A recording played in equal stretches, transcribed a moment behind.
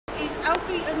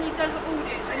Alfie and he does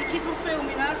audits and he keeps on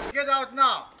filming us. Get out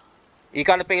now. You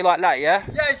gonna be like that, yeah?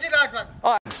 Yeah, get out, man.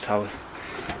 Alright. That's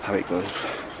how it goes.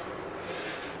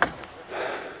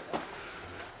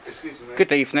 Excuse me.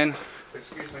 Good evening.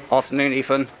 Excuse me. Afternoon,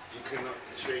 Ethan. You cannot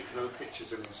take no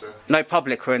pictures in here, sir. No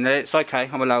public are in there. It's okay.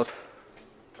 I'm allowed.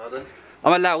 Pardon?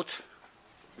 I'm allowed.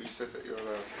 Who said that you're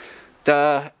allowed?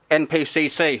 The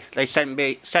NPCC. They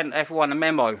sent everyone a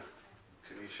memo. Can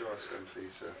you show us them,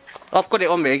 please, sir? I've got it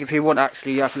on me. If you want to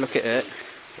actually have a look at it,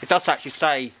 it does actually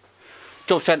say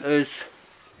job centres,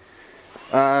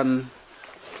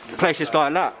 places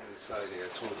like that.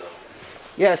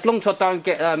 Yeah, as long as I don't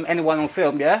get anyone on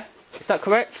film, yeah? Is that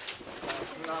correct?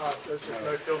 No, there's just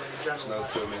no filming in general. No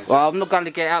filming. Well, I'm not going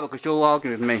to get out because you're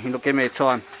arguing with me. You're not giving me a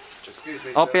time. Excuse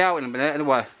me, I'll sir. be out in a minute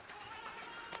anyway.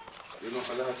 You're not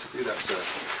allowed to do that,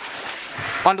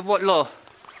 sir. Under what law?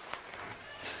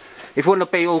 If you want to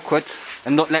be awkward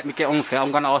and not let me get on with it,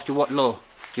 I'm going to ask you what law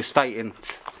you're stating.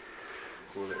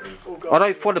 Call it in. I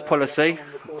don't follow policy.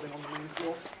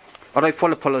 I don't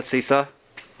follow policy, sir.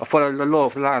 I follow the law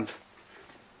of the land.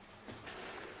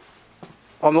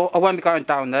 I won't be going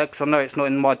down there because I know it's not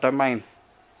in my domain.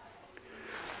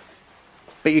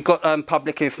 But you've got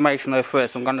public information there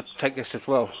first, so I'm going to take this as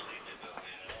well.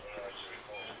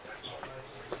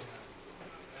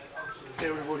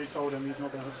 Yeah, we've already told him he's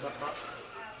not going to accept that.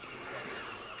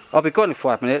 I'll be gone in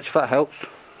 5 minutes, if that helps.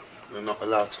 You're not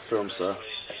allowed to film, sir.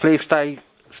 Please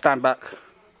stand back.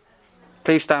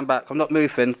 Please stand back. I'm not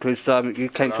moving because you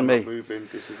came to me. I'm not moving.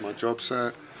 This is my job,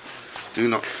 sir. Do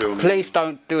not film me. Please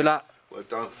don't do that. Well,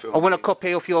 don't film I want a me.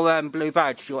 copy of your blue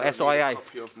badge, your I don't SIA. need a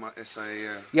copy of my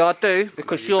SIA. Yeah, I do,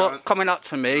 because No, you you're don't. coming up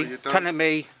to me, No, you don't. telling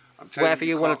me I'm telling whatever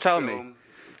you want to tell can't me. film.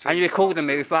 And you're recording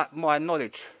me without my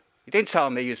knowledge. You didn't tell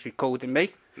me you was recording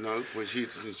me. No,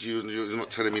 you're not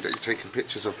telling me that you're taking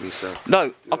pictures of me, sir.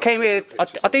 No, I came here,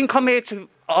 I didn't come here to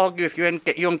argue with you and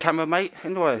get you on camera, mate,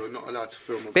 anyway. You're not allowed to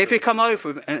film. But if you come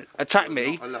over and attack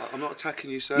me, I'm not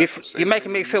attacking you, sir. you're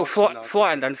making me feel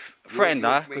frightened and threatened,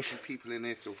 You're making people in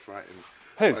here feel frightened.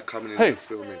 Who? By coming in Who? and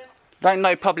filming. There ain't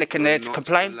no public in there to You're not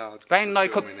complain. allowed There ain't to no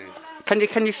film in here.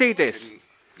 Can you see this?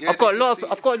 Yeah, I've got a they lot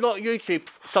can of YouTube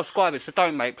subscribers, so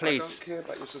don't, mate, I please. don't care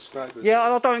about your subscribers. Yeah,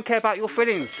 I don't care about your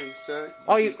feelings. Sir,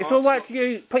 It's all right to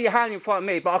you put your hand in front of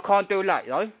me, but I can't do that, you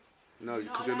know? No,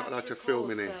 because you're not allowed to film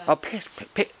in here. I'll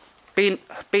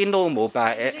be normal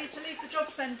about You it. need to leave the job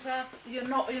centre. You're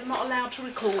not allowed to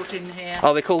record in here.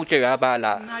 I'll record you, how about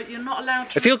that? No, you're not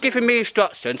allowed to. If you're giving me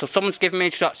instructions, or someone's giving me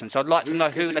instructions, I'd like to know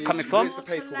who they're coming from. Where's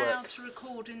the You're not paperwork? allowed to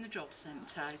record in the job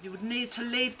centre. You would need to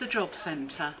leave the job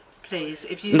centre, please,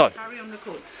 if you No. carry on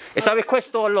recording. It's a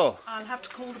request or a law. I'll have to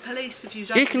call the police if you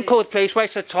don't. You can leave. call the police,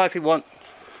 waste your time if you want.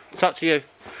 It's up to you.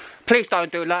 Please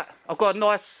don't do that. I've got a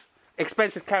nice,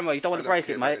 expensive camera. You don't want to break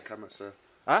it, mate. The camera, sir.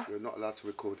 Huh? You're not allowed to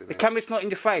record in The here. camera's not in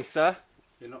your face, sir.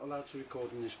 You're not allowed to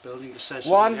record in this building. It says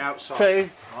so on One, the outside. two,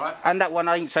 Alright? and that one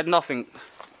ain't said nothing.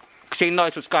 She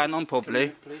knows what's going on, probably.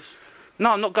 Please.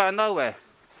 No, I'm not going nowhere.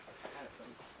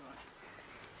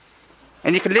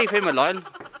 And you can leave him alone.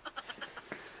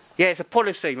 Yeah, it's a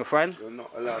policy, my friend. You're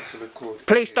not allowed to record.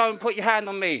 Please don't put your hand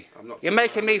on me. I'm not You're putting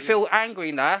making my me hand on feel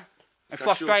angry now and That's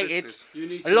your frustrated, business. You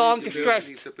need to alarmed, leave You distressed,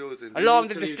 leave the building. alarmed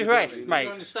You and need to leave the distressed, building. mate.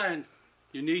 You understand?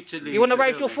 You need to leave. You want to the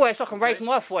raise your building. voice? I can raise Okay?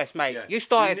 my voice, mate. Yeah. You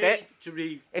started You need it. to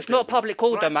leave It's the not a building. public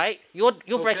order, Right. mate. You're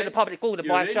breaking Okay. the public order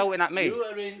You're by in- shouting at me. You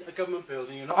are in a government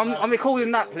building. You're not I'm allowed to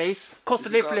recording that, record. please. Cost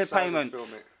of You can go living outside and payment. film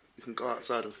it. You can go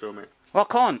outside and film it. I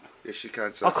can't. Yes, you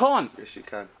can, sir. I can't. Yes, you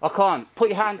can. I can't. Put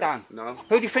your hand down. No.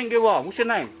 Who do you think you are? What's your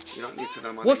name? You don't need to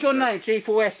know my What's your sir. name?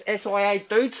 G4S SIA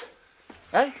dude?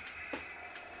 Eh?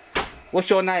 What's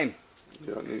your name?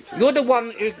 You don't need to. You're the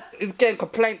one who's getting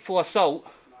complaint for assault.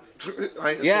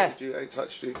 I ain't Yeah. assaulted you. I ain't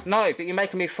touched you. No, but you're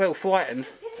making me feel frightened.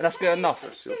 And that's good enough.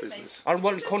 That's your business. I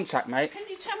want contact, mate. Can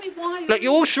you tell me why? Look,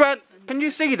 you're all surrounded. Can you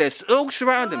see this? You're all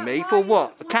surrounding me for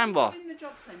what? A camera. In the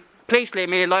job centre. Please leave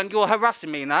me alone. You're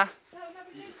harassing me now.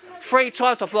 3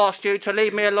 times I've asked you to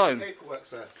leave me alone. Paperwork,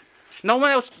 sir. No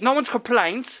one's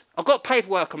complained. I've got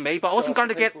paperwork on me, but I wasn't going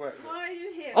to get. Why are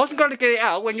you here? I wasn't going to get it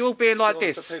out when you're all being like Show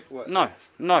us this. the paperwork. No,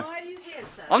 no. Why are you here,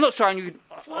 sir? I'm not showing you.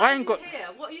 Why I are ain't you got. here?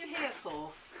 What are you here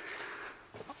for?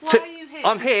 Why To- are you here?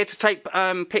 I'm here to take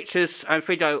pictures and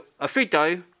a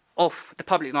video of the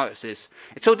public notices.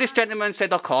 Until this gentleman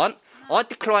said I can't, I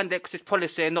declined it because it's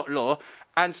policy and not law,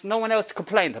 and no one else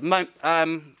complained.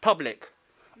 Public.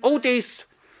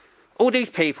 All these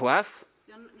people have.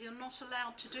 You're not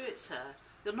allowed to do it, sir.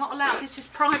 You're not allowed. This is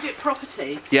private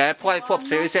property. Yeah, private You are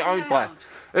property. not Is it owned by? allowed.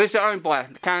 Who's it owned by?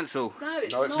 The council. No,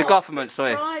 it's No, it's not. The government,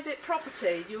 sorry. Private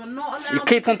property. You are not allowed. You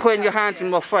keep to on do putting your that hands here.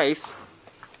 in my face.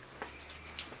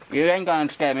 You ain't going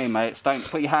to scare me, mate. Don't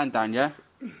put your hand down, yeah?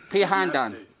 Put your hand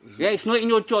down. Yeah, it's not in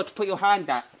your job to put your hand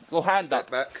up. Step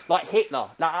back. Like Hitler,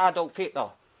 like Adolf Hitler.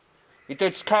 You're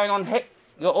just carrying on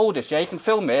your orders, yeah? You can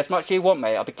film me as much as you want,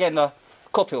 mate. I'll be getting a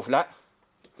copy of that.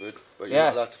 Good, but you're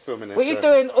not allowed to film in there, What are you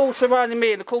doing all surrounding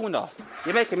me in the corner?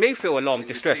 You're making me feel alarmed,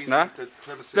 distressed now.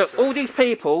 Look, all these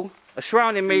people are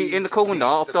surrounding me in the corner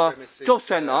of the job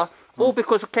centre, all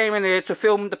because I came in here to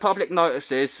film the public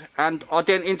notices and I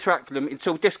didn't interact with them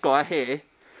until this guy here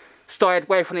started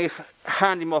waving his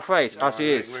hand in my face, as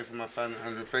he is.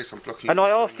 And I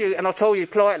asked you, and I told you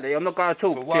politely, I'm not going to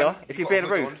talk to you if you're being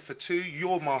rude. For two,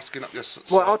 you're masking up your...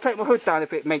 Well, I'll take my hood down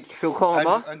if it makes you feel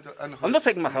calmer. I'm not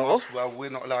taking my hat off. Well,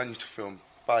 we're not allowing you to film.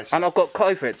 Bye, sir. And I've got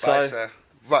COVID, so... Bye, sir.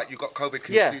 Right, you've got COVID.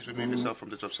 Can you please remove yourself from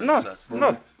the job centre, sir?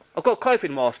 No. I've got a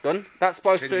COVID mask on. That's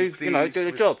supposed to, you know,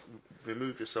 do the job.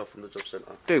 Remove yourself from the job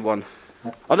centre. Do one.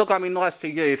 I'm not going to be nice to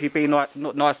you if you're being not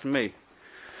nice to me.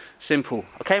 Simple.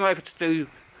 I came over to do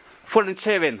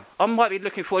volunteering. I might be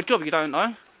looking for a job, you don't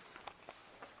know.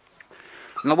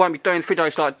 And I won't be doing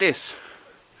videos like this.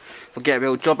 If I get a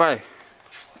real job, eh?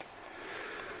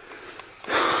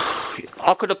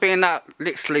 I could have been out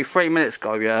literally 3 minutes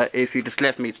ago, yeah, if you just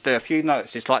left me to do a few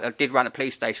notices like I did around the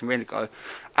police station a minute ago,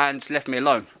 and left me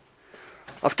alone.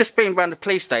 I've just been around the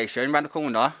police station, around the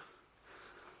corner.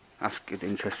 That's a good,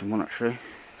 interesting one, actually.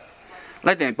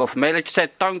 They didn't bother me. They just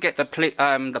said, don't get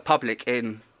the public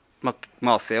in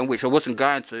my film, which I wasn't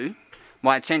going to.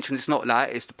 My intention is not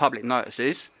that, it's the public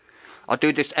notices. I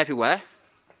do this everywhere.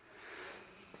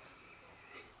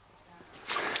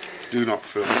 Do not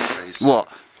film, please. What?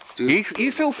 You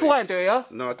feel frightened, do you?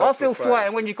 No, I don't. I feel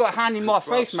frightened when you got a hand in my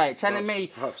face, mate, telling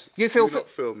me you feel... Do not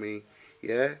film me,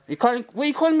 yeah? What are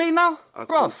you calling me now? I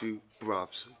called you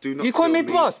bruvs. Do not You call me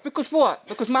me bruvs? Because what?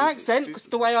 Because my accent? Because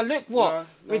the way I look? What?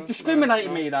 You're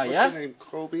discriminating me now, yeah? What's your name?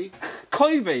 Kobe?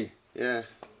 Kobe? Yeah.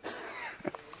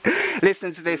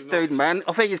 Listen to this dude, man.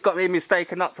 I think he's got me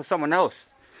mistaken up for someone else.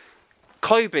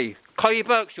 Kobe. Kobe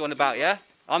Burks you on about, yeah?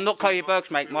 I'm not Kobe Burks,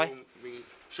 mate, mate.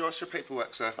 Show us your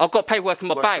paperwork, sir. I've got paperwork in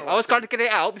my bag. I was going to get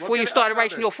it out before you started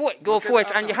raising your voice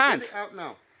and your hand. Get it out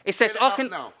now. It says I can...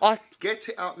 Get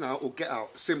it out now or get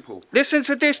out. Simple. Listen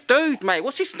to this dude, mate.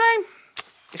 What's his name?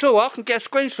 It's alright, I can get a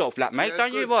screenshot of that, mate.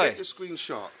 Don't you worry. Get your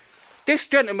screenshot. This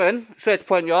gentleman, said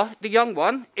P.I.N.A.C, the young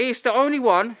one, he's the only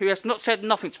one who has not said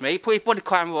nothing to me. Put his body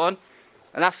camera on,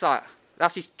 and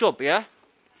that's his job, yeah?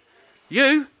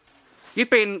 You've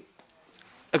been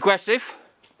aggressive.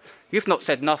 You've not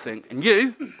said nothing, and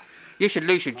you should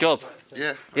lose your job.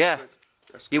 Yeah. Yeah.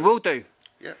 You will do.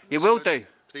 Yeah. You will do.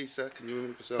 Please, sir, can you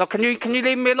remove yourself? Now, can you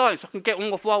leave me alone so I can get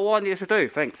on with what I need to do?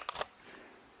 Thanks.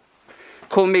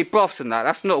 Call me bruvs and that.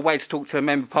 That's not a way to talk to a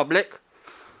member of the public.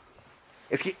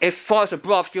 If I was a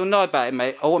bruv, you'll know about it,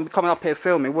 mate. I wouldn't be coming up here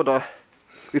filming, would I?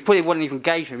 We probably wouldn't even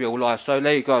engage in real life, so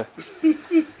there you go.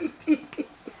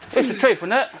 It's the truth,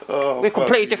 isn't it? Oh, we're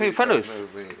completely different fellas.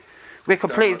 We're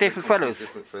completely different fellas.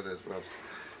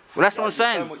 Well, that's what I'm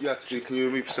saying. What you have to do, can you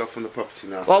remove yourself from the property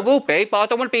now, Well, I will be, but I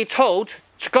don't want to be told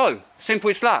to go. Simple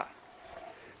as that.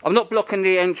 I'm not blocking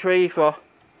the entry so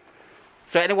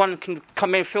anyone can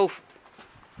come in, feel...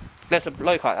 There's a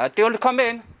bloke like that. Do you want to come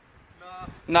in?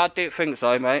 No, I don't think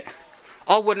so, mate.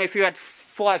 I wouldn't if you had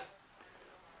five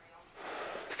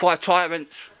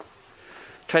tyrants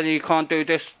telling you can't do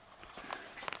this.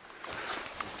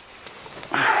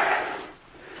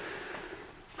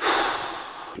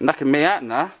 Knocking me out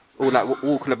now. All that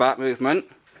walking about movement.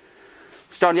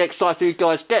 It's the only exercise you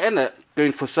guys get, isn't it?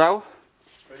 Doing for sale.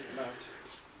 Pretty much.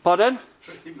 Pardon?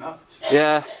 Pretty much.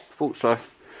 Yeah, thought so.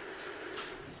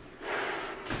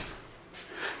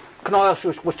 Can I ask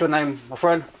you what's your name, my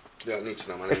friend? You don't need to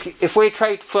know my name. If we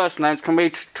trade first names, can we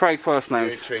trade first We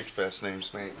names? don't trade first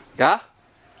names, mate. Yeah?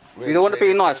 You don't want to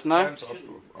be nice, no?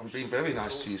 I'm being very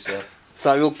nice to you, sir.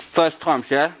 So your first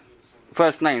times, yeah?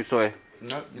 First name, sorry.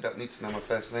 No, you don't need to know my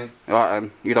first name. Right,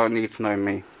 you don't need to know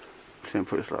me.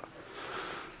 Simple as that.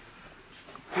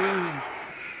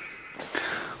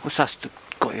 What's that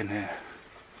got in here?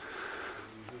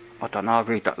 I don't know, I'll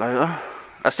read that later.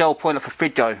 That's the whole point of a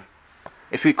video.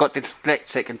 If you've got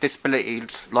dyslexic and disabilities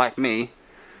like me,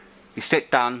 you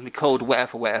sit down, record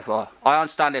whatever. I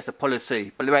understand there's a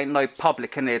policy, but there ain't no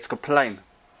public in here to complain.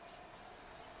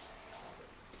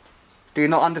 Do you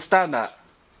not understand that?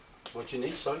 What do you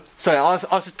need, sorry? So I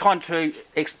was just trying to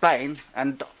explain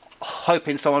and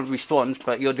hoping someone responds,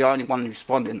 but you're the only one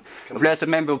responding. If there's a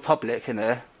member of the public in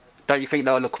there, don't you think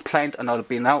they would have complained and I'd have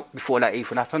been out before that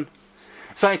even happened?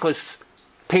 It's only because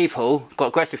people got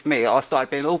aggressive with me, I started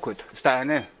being awkward, staying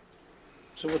there.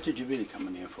 So what did you really come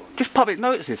in here for? Just public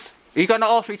notices. Are you going to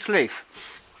ask me to leave?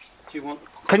 Do you want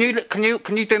Can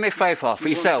you do me a favour for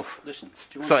yourself? Listen,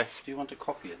 do you want a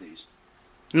copy of these?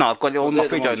 No, I've got it all on my they're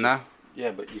the video ones now.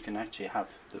 Yeah, but you can actually have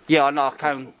the... Yeah, I know, I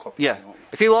can. physical copy Yeah. if you want.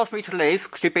 If you ask me to leave,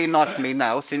 because you've been nice to me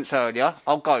now since earlier,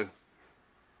 I'll go.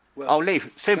 Well, I'll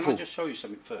leave. Simple. Can I just show you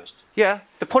something first? Yeah,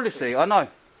 the policy, I know.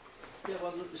 Yeah,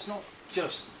 well, it's not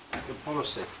just the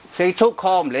policy. So you talk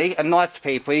calmly and nice to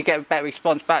people, you get a better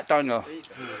response back, don't you? There you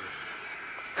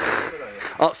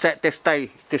go. Upset this day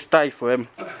for him.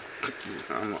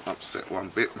 I'm not upset one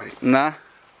bit, mate. Nah.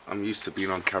 I'm used to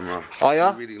being on camera. Are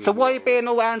ya? Really So why are you not- being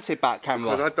all anti back Because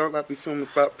camera? I don't like to be filmed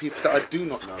about people that I do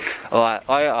not know. Alright,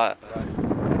 alright.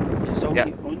 There's only Yeah.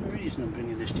 one reason I'm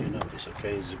bringing this to your notice,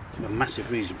 okay, is a massive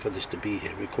reason for this to be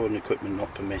here. Recording equipment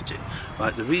not permitted.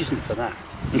 Right, the reason for that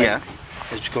Yeah.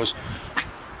 is because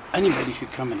anybody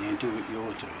could come in here and do what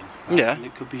you're doing. Right? Yeah. And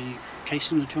it could be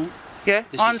case in the joint. Yeah,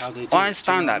 This I is how they do I it,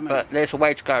 understand do you that, know what I but there's a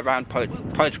way to go around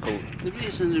protocol. There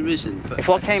is and there isn't. But If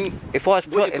I was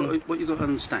put in... what you got to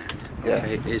understand, Yeah.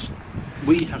 okay, is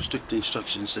we have strict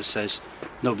instructions that says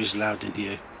nobody's allowed in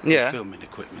here with Yeah. filming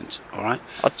equipment. All right.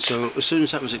 I- So as soon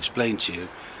as that was explained to you,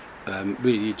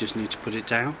 really you just need to put it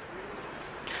down.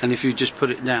 And if you just put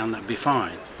it down, that'd be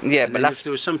fine. Yeah, And but then that's... if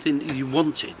there was something that you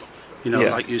wanted, you know,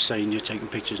 Yeah. like you're saying, you're taking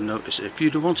pictures and notice. If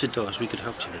you'd have wanted those, we could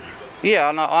help you with that. Yeah,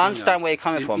 I know, I understand know, where you're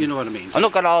coming from. you know what I mean. I'm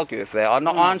not going to argue with it. I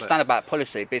No, understand but- about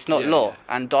policy, but it's not Yeah, law,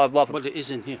 yeah. and I'd rather... Well, it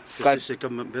is in here. Go- Because it's a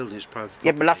government building, it's private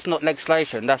Yeah, but property. that's not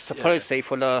legislation. That's the Yeah. policy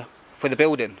for the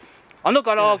building. I'm not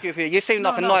going to Yeah. argue with you. You seem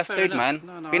like a nice fair dude, enough.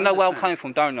 man. No, You I know where I'm understand. coming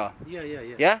from, don't you? Yeah.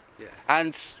 Yeah. Yeah.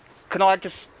 And can I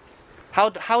just? How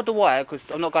do I? Because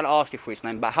I'm not going to ask you for his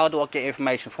name, but how do I get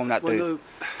information from that Well, dude?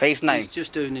 no, His name. he's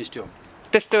just doing his job.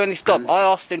 Just doing his job. And I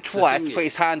asked him the twice thing for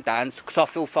his is- hand dance because I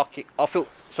feel fucking.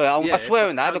 Sorry, Yeah, I'm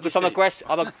swearing but that how do because you I'm feel? aggressive.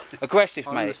 I'm aggressive,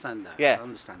 I mate. understand that. Yeah. I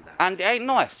understand that. And it ain't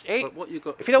nice. But what you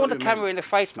got? If you don't want what the you camera in the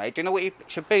face, mate, do you know what you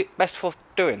should be best for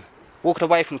doing? Walking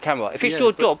away from the camera. If it's Yeah,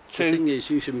 your but job The to, thing is,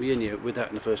 you shouldn't be in here with that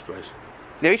in the first place.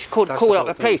 yeah, you should call That's up the the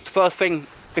whole police thing. first thing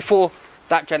before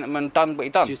that gentleman done what he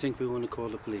done. Do you think we want to call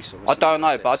the police? Or I don't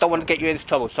know, but I don't want to get you into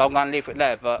trouble, so I'm going to leave it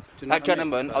there. But Do you know that what I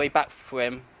mean? gentleman, I'll be back for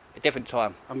him a different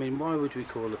time. I mean, why would we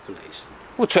call the police?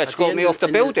 Well, to At the escort end me of- off the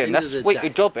end of- building. end of That's the what your day-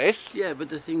 job is. Yeah, but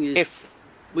the thing is, If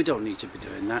we don't need to be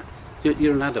doing that.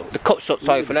 You're an adult. the cop shot's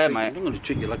I'm over there, I'm mate. not going to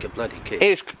treat you like a bloody kid.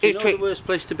 It's Do you know treat- the worst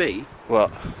place to be?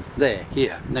 What? There,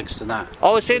 here, next to that. I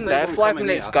was in If they there won't 5 come in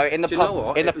minutes here, ago in the do you know pub.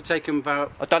 what? In It the, would take them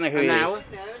about I don't know who an he hour. is.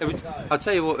 It would, I'll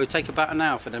tell you what, it would take about an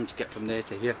hour for them to get from there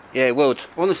to here. Yeah, it would.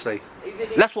 Honestly.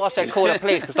 That's what I said. Call the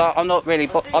police because I'm not really.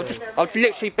 I've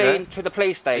literally been to the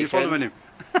police Are station. you following him?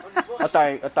 I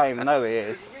don't even know who he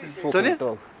is. He's walking Don't you? the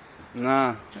dog.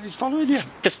 No. He's following you.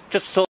 Just sort.